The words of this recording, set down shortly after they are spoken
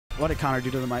What did Connor do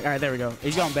to the mic? All right, there we go.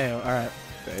 He's going Bayo. All right.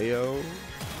 Bayo.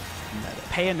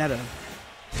 Bayonetta.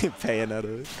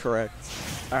 Bayonetta. Correct.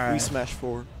 All right. We smash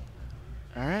 4.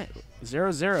 All right.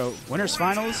 0-0. Winners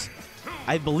finals.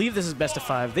 I believe this is best of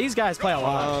 5. These guys play a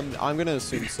lot. I'm gonna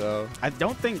assume so. I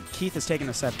don't think Keith has taken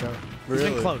a set though. Really?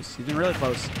 He's been close. He's been really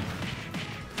close.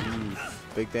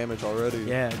 Big damage already.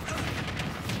 Yeah.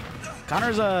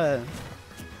 Connor's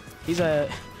he's a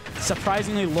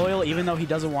surprisingly loyal, even though he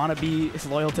doesn't want to be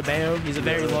loyal to Bayo. He's a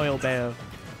very loyal Bayo.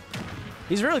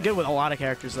 He's really good with a lot of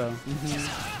characters though.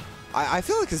 I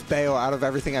feel like his Bayo, out of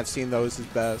everything I've seen though, is his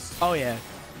best. Oh yeah.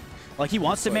 Like he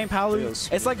wants to main Palu.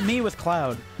 It's like me with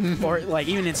Cloud, or like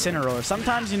even Incineroar.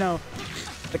 Sometimes, you know,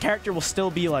 the character will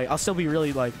still be like, I'll still be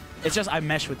really like, it's just I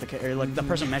mesh with the character, like the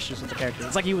person meshes with the character.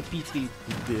 It's like you with PT.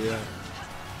 Yeah.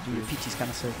 Dude, PT's kind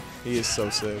of sick. He is so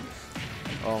sick.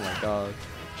 Oh my god.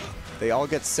 They all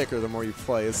get sicker the more you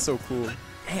play. It's so cool.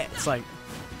 Yeah, it's like,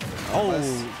 Connor's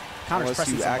unless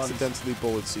pressing you some buttons. accidentally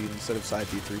bullet seed instead of side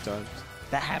B 3 times.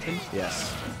 That happened?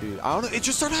 Yes. Dude, I don't know. It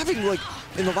just started having, like,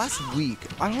 in the last week.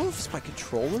 I don't know if it's my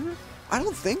controller. I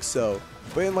don't think so.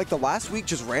 But in, like, the last week,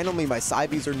 just randomly, my side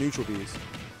Bs are neutral Bs.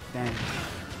 Dang.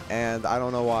 And I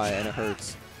don't know why, and it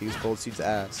hurts. Because bullet seed's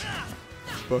ass.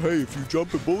 But hey, if you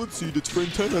jump a bullet seed, it's frame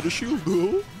 10 out of shield,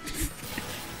 though.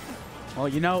 Well,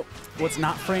 you know what's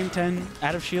not frame 10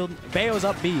 out of shield? Bayo's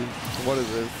up B. What is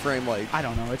it? Frame, like... I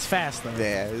don't know. It's fast, though.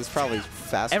 Yeah, it's probably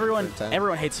fast. Everyone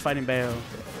hates fighting Bayo.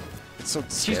 It's so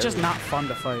She's just not fun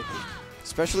to fight.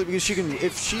 Especially because she can,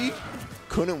 if she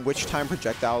couldn't witch time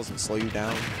projectiles and slow you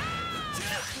down,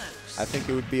 I think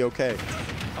it would be okay.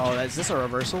 Oh, is this a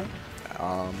reversal?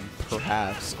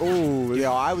 Perhaps. Oh,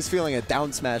 yeah, I was feeling a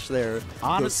down smash there.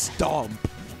 The stomp.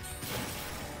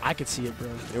 I could see it, bro.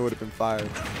 It would have been fire.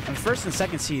 And first and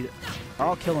second seed are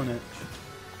all killing it.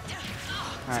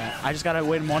 All right, I just gotta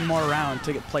win one more round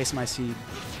to place my seed.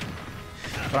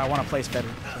 But I want to place better.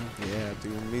 So. Yeah,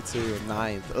 dude, me too.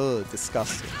 9th. Ugh,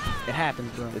 disgusting. It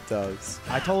happens, bro. It does.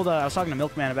 I was talking to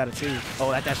Milkman about it too. Oh,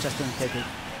 that dash just didn't take it.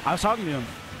 I was talking to him,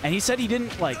 and he said he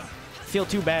didn't like feel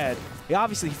too bad. He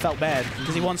obviously felt bad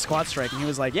because he won Squad Strike, and he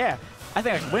was like, "Yeah, I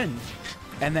think I can win."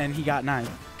 And then he got 9th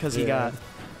because he got.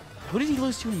 Who did he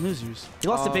lose to in losers? He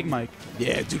lost to Big Mike.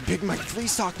 Yeah, dude, Big Mike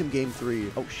 3-stocked him game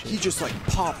 3. Oh shit. He just like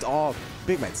popped off.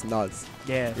 Big Mike's nuts.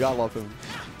 Yeah. You gotta love him.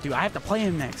 Dude, I have to play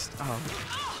him next. Oh.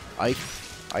 Ike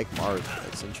Marth.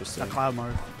 That's interesting. Cloud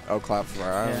Marth. Oh, Cloud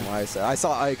Marth. I don't know why I said. I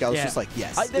saw Ike. I was just like,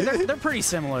 yes. They're pretty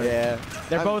similar. Yeah.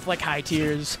 They're both like high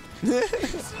tiers.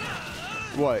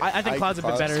 What? I think Cloud's a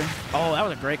bit better. Oh, that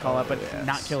was a great call out, but yes.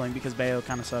 not killing because Bayo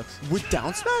kind of sucks. Would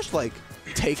down smash like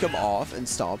take him off and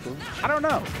stomp him? I don't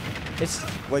know. It's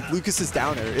like Lucas's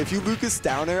downer. If you Lucas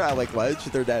downer at like ledge,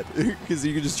 they're dead because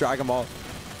you can just drag them off.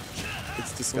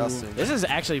 It's disgusting. Ooh. This is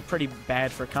actually pretty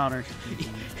bad for Connor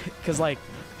because like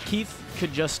Keith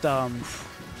could just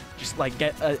like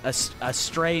get a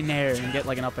stray nair and get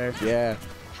like an up air. Yeah.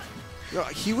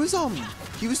 He was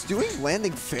doing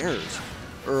landing fairs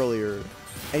earlier,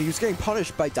 and he was getting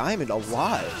punished by Diamond a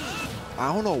lot.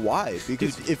 I don't know why,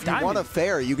 because dude, if you want a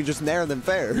fair, you can just nair them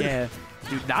fair. Yeah.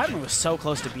 Dude, Diamond was so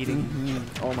close to beating him.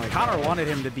 Oh my god. Connor wanted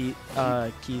him to beat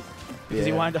Keith because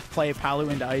he wanted to play Palu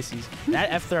into Ices.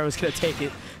 That F throw was going to take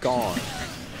it. Gone.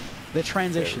 The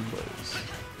transition.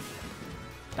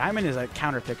 Diamond is a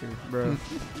counter picker, bro.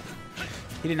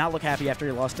 He did not look happy after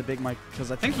he lost to Big Mike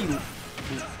because I think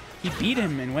he beat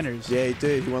him in winners. Yeah, he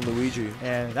did. He won Luigi.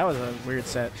 Yeah, that was a weird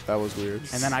set. That was weird.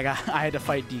 And then I had to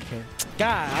fight DK.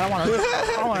 God, I don't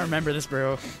want to remember this,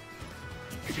 bro.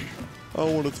 I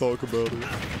don't want to talk about it.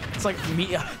 It's like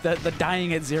me, the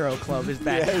dying at 0 club is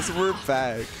back. Yes, we're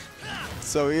back.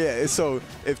 So yeah, so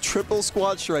if triple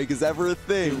squad strike is ever a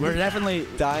thing, dude, we're definitely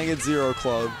dying at 0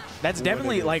 club. That's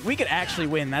definitely like we could actually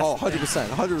win. That's 100%,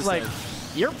 100%. Like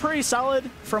you're pretty solid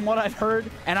from what I've heard,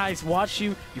 and I watched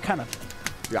you. You kind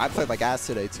of. Yeah, I played like ass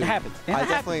today too. It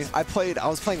happens. I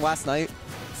was playing last night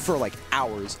for like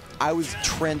hours. I was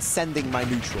transcending my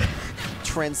neutral.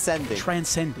 Transcended.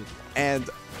 And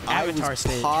Avatar I was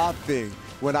stage. popping.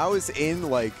 When I was in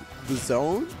like the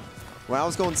zone, when I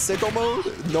was going sicko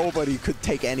mode, nobody could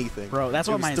take anything. Bro, that's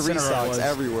what my Incineroar was.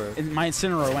 Everywhere. And my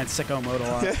Incineroar went sicko mode a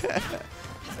lot.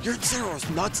 Your Incineroar's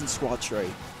nuts in squad strike.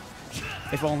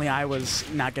 If only I was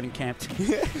not getting camped.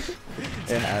 It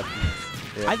happens.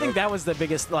 Yeah, I think that was the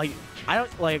biggest, like, I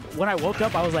don't, like, when I woke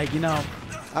up, I was like, you know.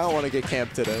 I don't want to get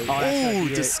camped today. Oh, ooh,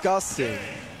 disgusting.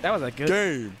 That was a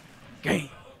good game.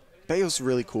 Bayo's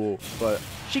really cool, but.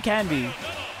 She can be.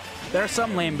 There are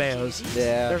some lame Bayos.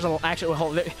 Yeah. There's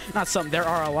not some, there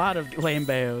are a lot of lame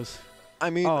Bayos. I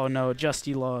mean. Oh no,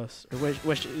 Justy lost.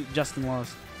 Or Justin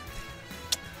lost.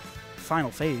 final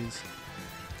phase.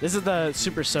 This is the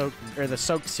Super Soak, or the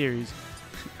Soak series.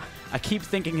 I keep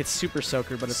thinking it's Super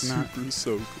Soaker, but it's not. Super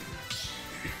Soaker.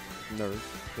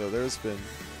 Nerf. Yo, there's been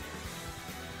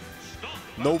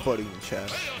nobody in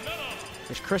chat.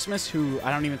 There's Christmas, who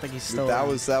I don't even think he's still. That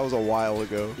was a while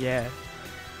ago. Yeah.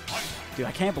 Dude,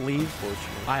 I can't believe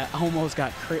I almost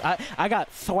got I got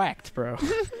thwacked, bro.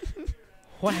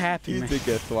 What happened, man? You did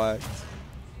get thwacked.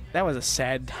 That was a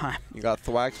sad time. You got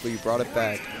thwacked, but you brought it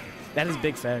back. That is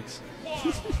big facts.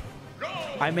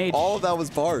 I made all of that was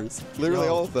bars. Literally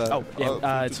all of that. Oh,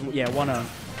 yeah, it's 1-0.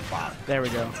 There we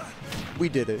go. We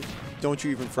did it. Don't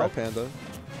you even fret, Panda.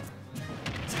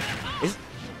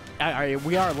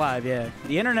 We are live, yeah.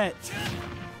 The internet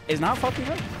is not fucking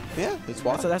up. Yeah, it's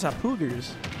wild. That's a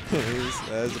poogers.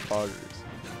 That is a poggers.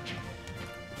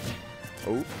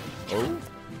 Oh.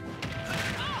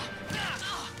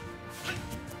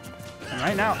 And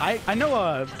right now, I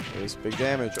know there's big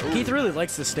damage. Ooh. Keith really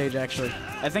likes this stage, actually.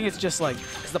 I think it's just like,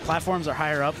 because the platforms are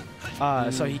higher up,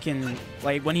 so he can,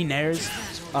 like, when he nairs,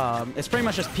 it's pretty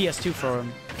much just PS2 for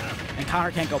him. And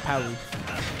Connor can't go Powley.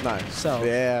 Nice. So,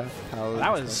 yeah,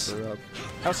 that was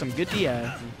some good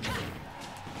DI.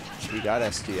 We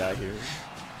got STI here.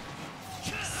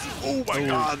 Oh my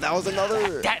god, that was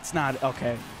another. That's not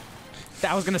okay.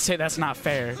 I was gonna say that's not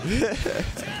fair.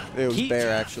 It was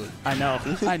fair, actually. I know.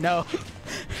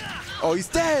 Oh, he's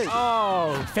dead.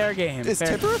 Oh, fair game. Is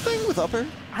tipper a thing with upper?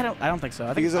 I don't think so. I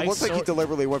think because it looks like he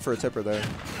deliberately went for a tipper there.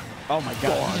 Oh my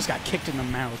god, he just got kicked in the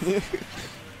mouth.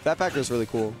 That backer is really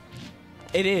cool.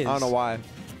 It is. I don't know why.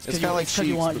 It's kind of like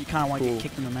you kind of want to get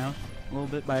kicked in the mouth a little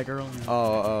bit by a girl.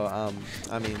 I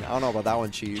mean, I don't know about that one,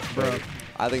 Chief, bro.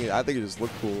 I think it just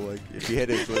looked cool. Like if you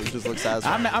hit it, it just looks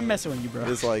satisfying. I'm messing with you, bro.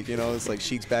 It's like, you know, it's like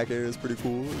Sheik's back air is pretty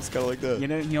cool. It's kind of like that. You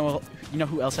know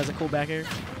who else has a cool back air?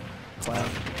 Cloud.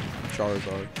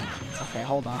 Charizard. Okay,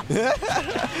 hold on.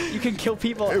 You can kill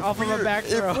people off of a back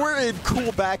throw. If we're in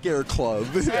cool back air club,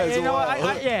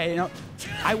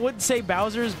 I would say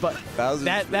Bowser's, but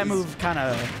that move kind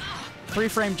of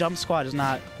 3-frame jump squat is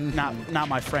not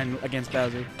my friend against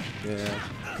Bowser. Yeah.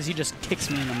 Because he just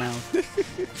kicks me in the mouth.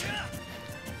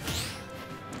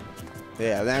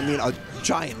 Yeah, I mean, a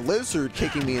giant lizard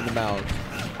kicking me in the mouth,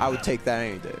 I would take that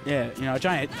any day. Yeah, a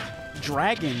giant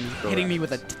dragon hitting me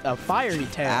with a fiery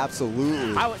tail.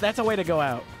 Absolutely. That's a way to go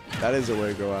out. That is a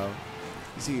way to go out.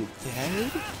 Is he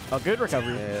dead? A good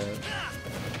recovery. Yeah.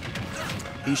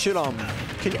 He should,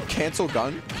 can you cancel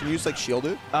gun? Can you just, like, shield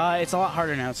it? It's a lot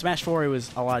harder now. Smash 4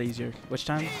 was a lot easier. Which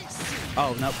time?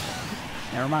 Oh, nope.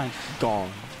 Never mind.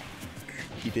 Gone.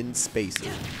 He didn't space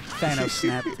it. Thanos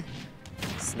snapped.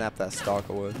 Snap that stock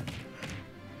away.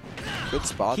 Good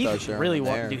spot, though, Sharon. Really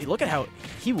dude, look at how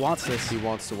he wants this. He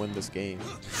wants to win this game.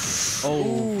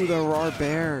 Oh. Ooh, the raw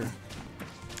bear.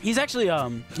 He's actually,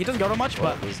 he doesn't go to much,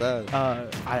 but... What was that?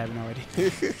 I have no idea.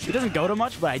 He doesn't go to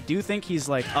much, but I do think he's,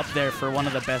 like, up there for one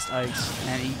of the best ice.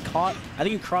 And I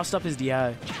think he crossed up his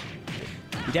DI.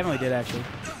 He definitely did, actually.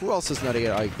 Who else is nutty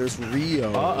at Ike? There's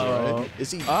Rio. Uh-oh. Right?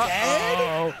 Is he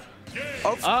dead?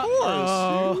 Of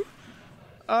course,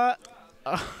 dude.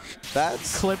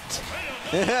 That's clipped.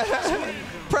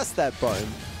 Press that button.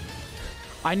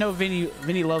 I know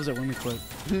Vinny loves it when we clip.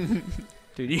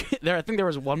 Dude, I think there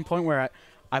was one point where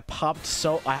I popped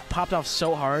off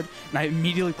so hard, and I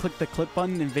immediately clicked the clip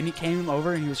button, and Vinny came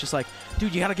over, and he was just like,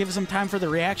 dude, you gotta give us some time for the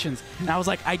reactions. And I was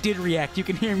like, I did react. You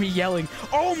can hear me yelling,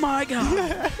 oh my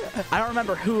god. I don't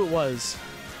remember who it was.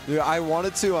 Dude, I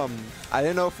wanted to, I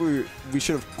didn't know if we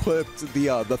should have clipped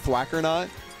the thwack or not.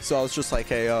 So I was just like,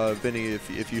 hey, Vinny,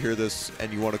 if you hear this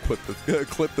and you want to clip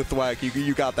the thwack,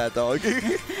 you got that, dog.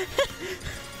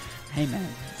 Hey man.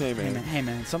 Hey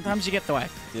man. Sometimes you get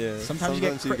thwacked. Yeah. Sometimes you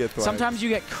get thwacked. Sometimes you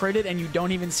get critted and you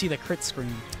don't even see the crit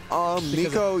screen.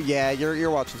 Miko, yeah, you're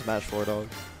watching Smash 4, dog.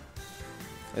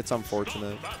 It's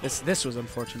unfortunate. This was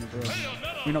unfortunate, bro.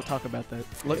 We don't talk about that.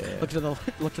 Look to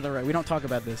the right. We don't talk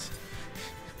about this.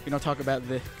 We don't talk about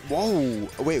the... Whoa.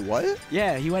 Wait, what?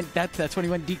 Yeah, he went... That's when he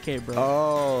went DK, bro.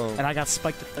 Oh. And I got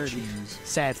spiked to 30. Jeez.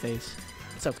 Sad face.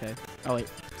 It's okay. Oh, wait.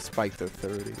 Spiked to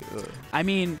 30. Ugh. I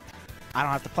mean, I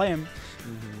don't have to play him.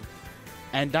 Mm-hmm.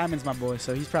 And Diamond's my boy,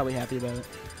 so he's probably happy about it.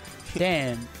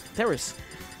 Damn. There was...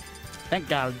 Thank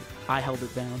God I held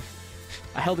it down.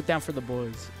 I held it down for the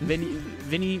boys.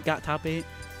 Vinny got top 8.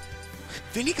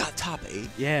 Vinny got top 8?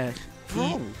 Yeah.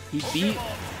 Bro. He beat...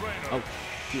 Oh.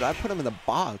 Dude, I put him in the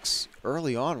box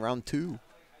early on, round 2.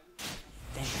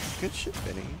 Damn. Good shit,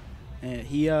 Vinny. And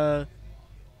he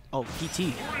Oh,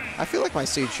 PT. I feel like my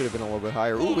seed should have been a little bit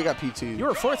higher. Ooh, we got PT. You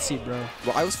were 4th seed, bro.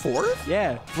 Well, I was 4th?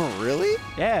 Yeah. Oh, really?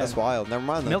 Yeah. That's wild. Never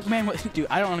mind then. Milkman, dude,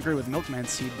 I don't agree with Milkman's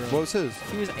seed, bro. What was his?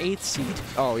 He was 8th seed.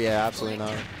 Oh, yeah, absolutely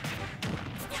not.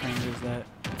 Trainer is that.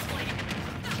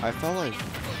 I felt like,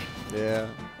 yeah.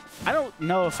 I don't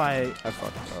know if I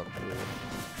fucked up.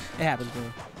 It happens,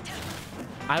 bro.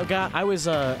 I was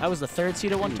the 3rd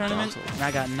seed at one tournament, and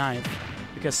I got 9th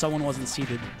because someone wasn't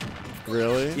seeded.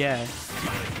 Really? Yeah.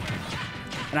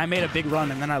 And I made a big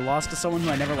run, and then I lost to someone who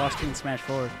I never lost to in Smash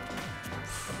 4.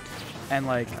 And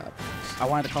like, I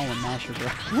wanted to call him a Masher, bro,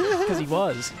 because he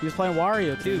was playing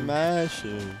Wario too.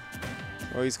 Masher.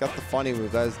 Oh, he's got the funny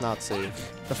move. That is not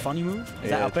safe. The funny move?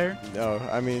 Is that up there? No,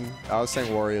 I mean, I was saying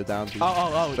Wario down B.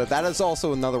 Oh. But that is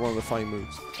also another one of the funny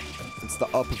moves. It's the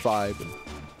up vibe.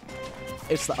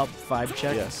 It's the up vibe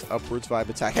check? Yes, upwards vibe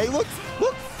attack. Hey, look!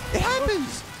 Look! It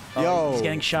happens! Oh, Yo! He's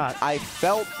getting shot. I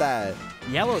felt that.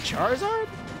 Yellow Charizard?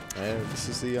 Yeah, this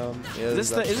is the, yeah, is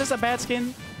this a bad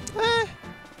skin? Eh.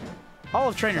 All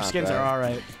of Trainer Not skins bad. are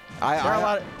alright.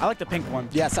 I like the pink one.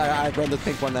 Yes, I run the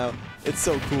pink one now. It's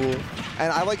so cool.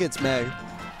 And I like its May.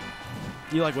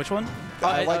 You like which one?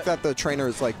 I like that the trainer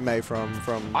is like May from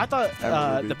I thought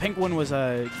the pink one was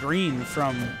green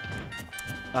from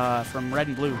Red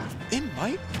and Blue. It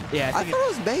might? Yeah, I thought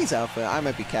it was May's outfit. I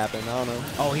might be capping. I don't know.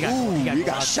 Oh, he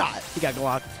got shot. He got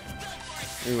glocked.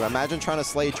 Ooh, imagine trying to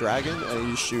slay a dragon and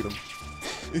you just shoot him.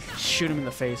 Shoot him in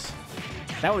the face.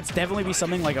 That would definitely be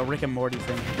something like a Rick and Morty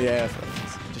thing. Yeah.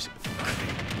 Just.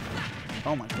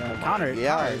 Oh my God, Connor.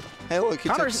 Yeah. Connor. Hey, look, he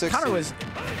took 60. Connor was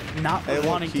not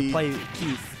wanting to play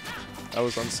Keith. That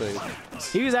was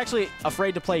unsafe. He was actually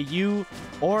afraid to play you,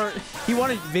 or he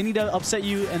wanted Vinny to upset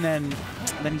you, and then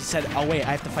he said, "Oh wait,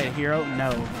 I have to fight a hero."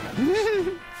 No.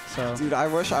 So. Dude, I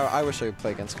wish I could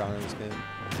play against Connor in this game.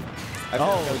 I think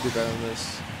I would do better than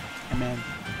this. Hey man,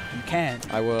 you can.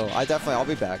 I will. I'll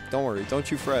be back. Don't worry.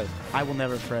 Don't you fret. I will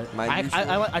never fret.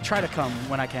 I try to come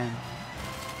when I can,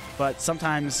 but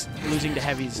sometimes losing to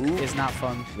heavies is not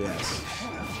fun. Yes.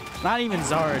 Not even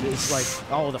Zard is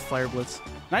like the Flare Blitz.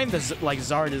 Not even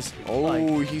Zard is.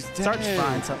 He's dead. Zard's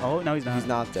fine. So, no, he's not. He's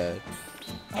not dead.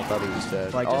 I thought he was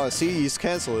dead. Like, see, he's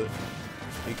canceled it.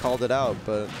 He called it out,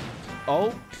 but.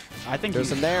 I think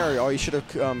there's a Nair. Oh, he should have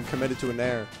committed to a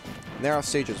Nair. Nair off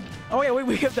stages. Oh yeah,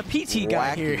 we have the PT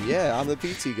guy here. Yeah, I'm the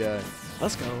PT guy.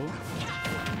 Let's go.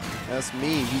 That's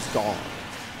me. He's gone.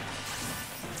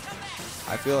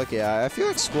 I feel like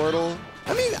Squirtle.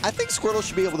 I mean, I think Squirtle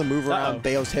should be able to move around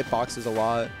Bayo's hitboxes a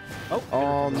lot.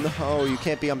 Oh no, you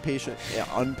can't be impatient. Yeah,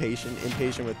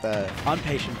 impatient with that.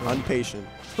 Unpatient, bro. Unpatient.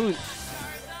 Who?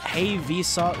 Hey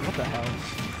Vsauce. What the hell?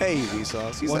 Hey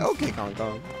Vsauce. He's like, okay,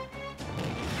 ConCon.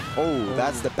 Oh,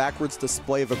 that's the backwards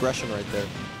display of aggression right there.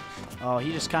 Oh,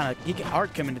 he just he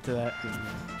hard committed to that.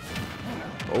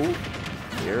 Oh,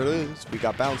 here it is. We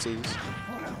got bounces.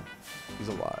 He's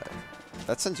alive.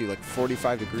 That sends you like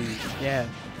 45 degrees. Yeah.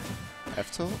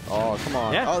 F-tilt? Oh, come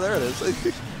on. Yeah. Oh, there it is.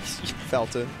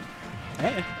 Felt it.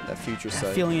 Hey. That future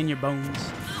sight. Feeling in your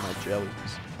bones. My jellies.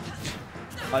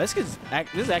 Oh, this is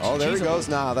actually Oh, there cheesable. he goes.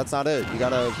 Nah, that's not it. You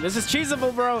gotta. This is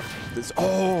cheesable, bro.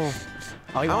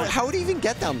 How would he even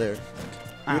get down there?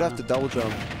 He would have to double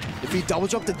jump. If he double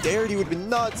jumped to Dare, he would have been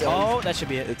nuts. Oh, that should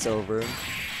be it. It's over.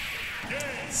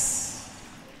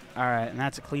 All right, and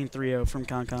that's a clean 3-0 from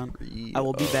ConCon. I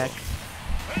will be back.